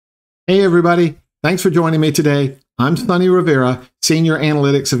Hey everybody, thanks for joining me today. I'm Sonny Rivera, Senior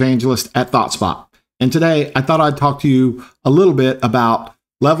Analytics Evangelist at ThoughtSpot. And today I thought I'd talk to you a little bit about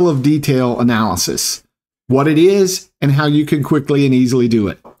level of detail analysis, what it is, and how you can quickly and easily do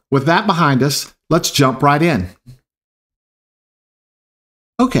it. With that behind us, let's jump right in.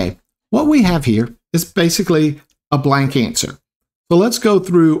 Okay, what we have here is basically a blank answer. So let's go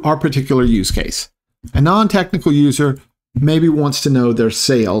through our particular use case. A non-technical user maybe wants to know their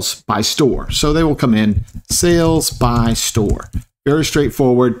sales by store. So they will come in, sales by store. Very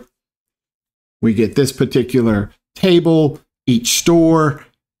straightforward. We get this particular table, each store,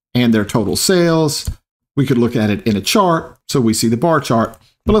 and their total sales. We could look at it in a chart, so we see the bar chart.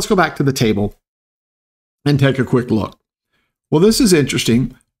 But let's go back to the table and take a quick look. Well, this is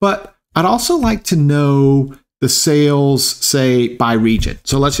interesting, but I'd also like to know the sales, say, by region.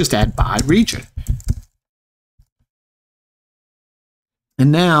 So let's just add by region.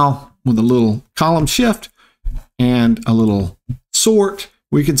 And now, with a little column shift and a little sort,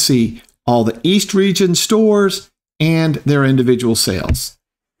 we can see all the East region stores and their individual sales.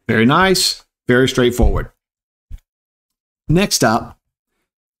 Very nice, very straightforward. Next up,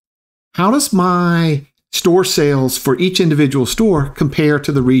 how does my store sales for each individual store compare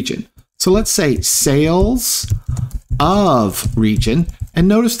to the region? So let's say sales of region, and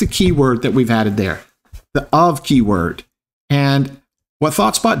notice the keyword that we've added there, the of keyword. And what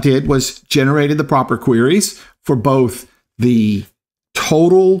ThoughtSpot did was generated the proper queries for both the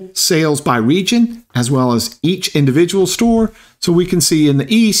total sales by region as well as each individual store. So we can see in the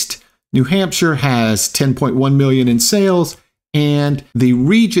East, New Hampshire has 10.1 million in sales, and the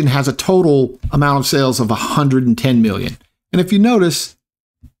region has a total amount of sales of 110 million. And if you notice,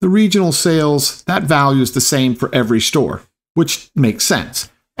 the regional sales, that value is the same for every store, which makes sense.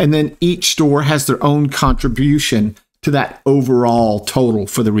 And then each store has their own contribution to that overall total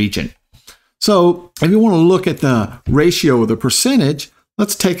for the region. So if you want to look at the ratio or the percentage,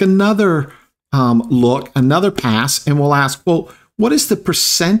 let's take another look, another pass, and we'll ask, well, what is the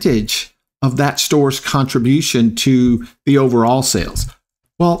percentage of that store's contribution to the overall sales?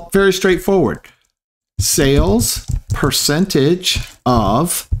 Well, very straightforward. Sales percentage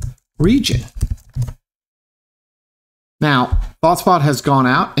of region. Now, ThoughtSpot has gone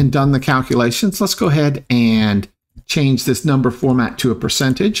out and done the calculations. Let's go ahead and change this number format to a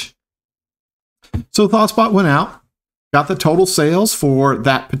percentage. So ThoughtSpot went out, got the total sales for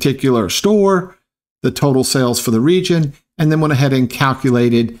that particular store, the total sales for the region, and then went ahead and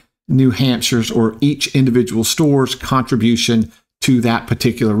calculated New Hampshire's or each individual store's contribution to that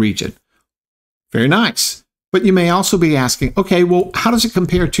particular region. Very nice. But you may also be asking, okay, well, how does it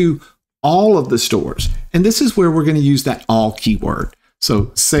compare to all of the stores? And this is where we're going to use that all keyword.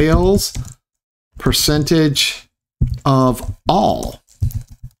 So sales percentage of all.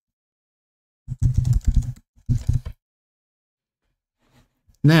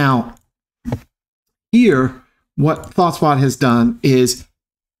 Now, here, what ThoughtSpot has done is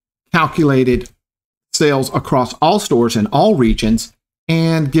calculated sales across all stores in all regions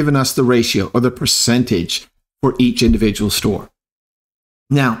and given us the ratio or the percentage for each individual store.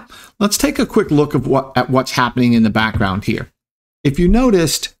 Now, let's take a quick look at what's happening in the background here. If you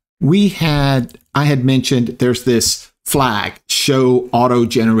noticed, I had mentioned there's this flag, show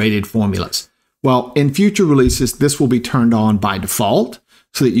auto-generated formulas. Well, in future releases, this will be turned on by default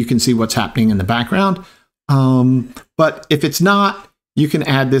so that you can see what's happening in the background. But if it's not, you can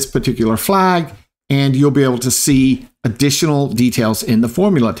add this particular flag and you'll be able to see additional details in the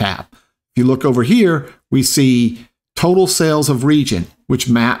formula tab. If you look over here, we see total sales of region, which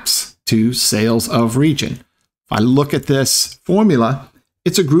maps to sales of region. If I look at this formula,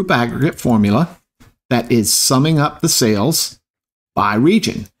 it's a group aggregate formula that is summing up the sales by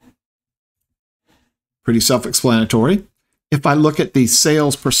region. Pretty self-explanatory. If I look at the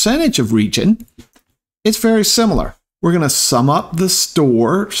sales percentage of region, it's very similar. We're going to sum up the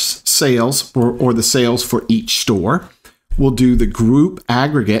store's sales or the sales for each store. We'll do the group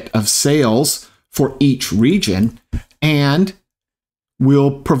aggregate of sales for each region, and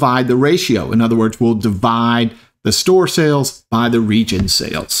we'll provide the ratio. In other words, we'll divide the store sales by the region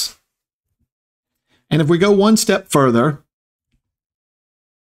sales. And if we go one step further,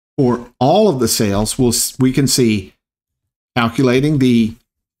 for all of the sales, we can see calculating the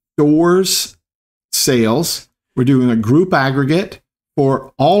store's sales. We're doing a group aggregate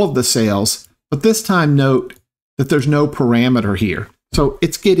for all of the sales, but this time note that there's no parameter here. So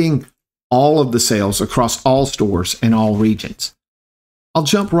it's getting all of the sales across all stores and all regions. I'll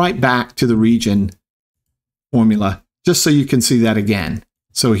jump right back to the region formula just so you can see that again.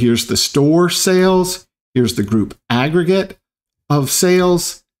 So here's the store sales, here's the group aggregate of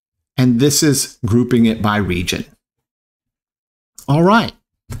sales, and this is grouping it by region. All right,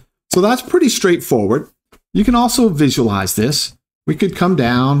 so that's pretty straightforward. You can also visualize this. We could come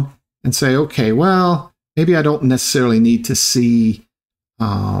down and say, okay, well, maybe I don't necessarily need to see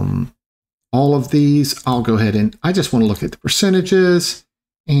all of these. I'll go ahead and I just want to look at the percentages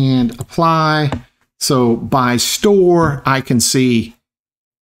and apply. So by store, I can see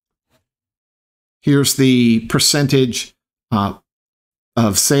here's the percentage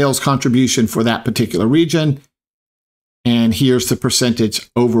of sales contribution for that particular region. And here's the percentage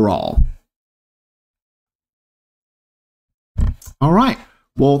overall. All right.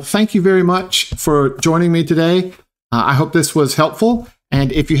 Well, thank you very much for joining me today. I hope this was helpful.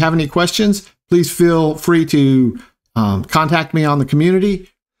 And if you have any questions, please feel free to contact me on the community.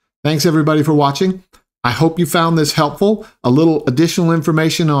 Thanks everybody for watching. I hope you found this helpful. A little additional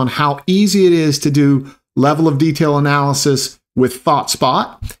information on how easy it is to do level of detail analysis with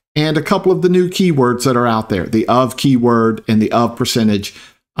ThoughtSpot, and a couple of the new keywords that are out there, the of keyword and the of percentage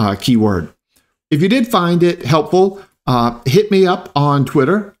keyword. If you did find it helpful, hit me up on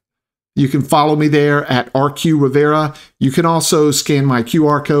Twitter. You can follow me there at RQ Rivera. You can also scan my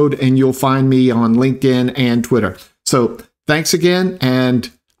QR code and you'll find me on LinkedIn and Twitter. So thanks again, and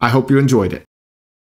I hope you enjoyed it.